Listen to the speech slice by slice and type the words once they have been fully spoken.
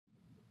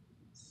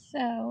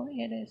So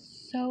it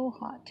is so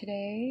hot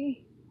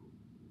today,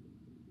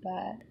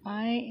 but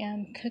I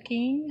am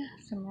cooking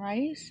some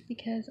rice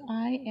because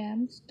I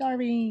am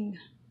starving.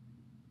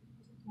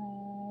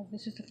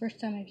 This is the first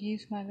time I've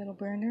used my little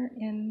burner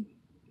in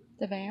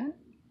the van,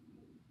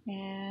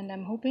 and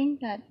I'm hoping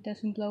that it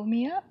doesn't blow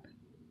me up.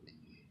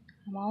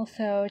 I'm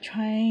also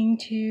trying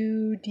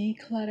to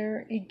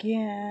declutter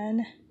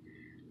again.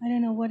 I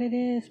don't know what it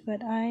is,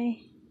 but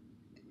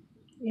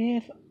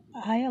if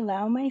I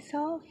allow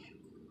myself,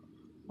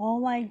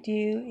 all I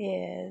do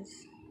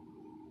is,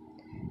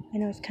 I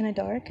know it's kind of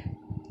dark.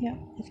 Yeah,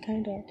 it's kind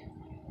of dark.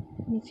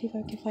 Let me see if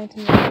I can find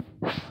some light.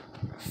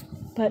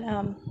 But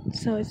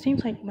so it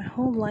seems like my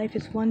whole life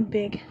is one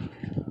big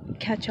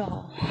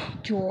catch-all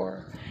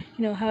drawer.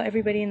 You know how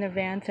everybody in the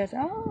van says,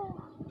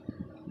 "Oh,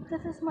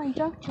 this is my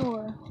junk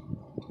drawer."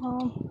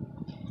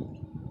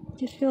 It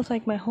just feels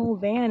like my whole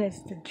van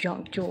is the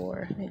junk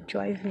drawer. It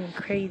drives me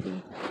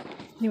crazy.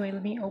 Anyway,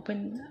 let me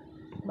open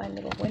my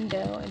little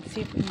window and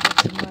see if we can get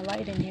some more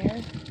light in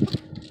here.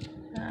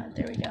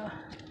 There we go.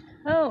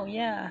 Oh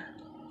yeah,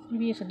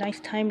 maybe it's a nice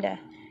time to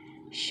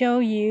show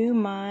you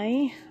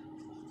my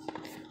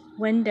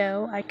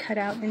window I cut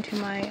out into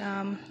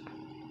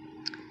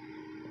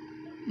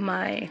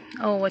my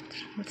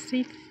what's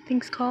these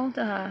things called?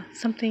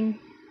 Something.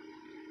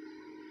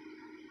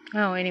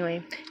 Oh,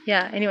 anyway,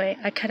 yeah. Anyway,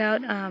 I cut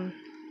out a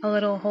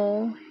little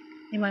hole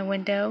in my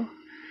window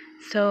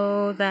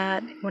so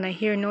that when I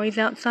hear noise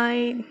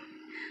outside,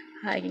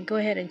 I can go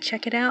ahead and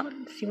check it out,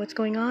 see what's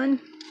going on.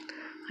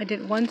 I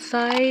did one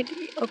side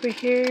over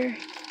here,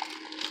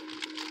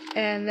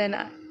 and then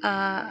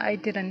I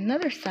did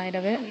another side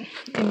of it.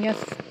 And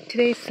yes,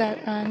 today's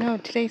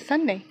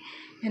Sunday,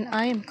 and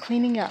I am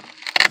cleaning up.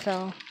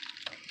 So,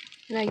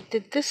 and I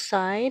did this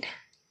side,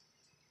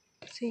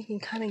 so you can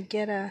kind of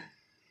get a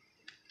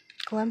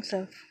glimpse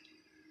of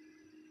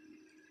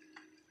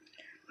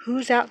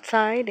who's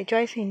outside. It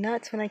drives me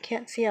nuts when I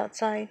can't see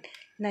outside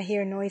and I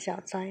hear noise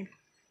outside.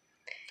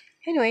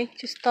 Anyway,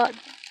 just thought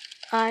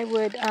I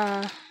would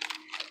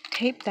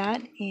tape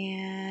that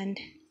and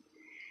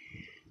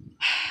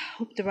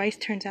hope the rice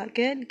turns out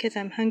good because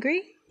I'm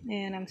hungry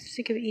and I'm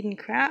sick of eating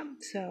crap.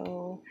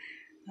 So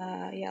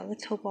yeah,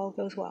 let's hope all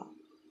goes well.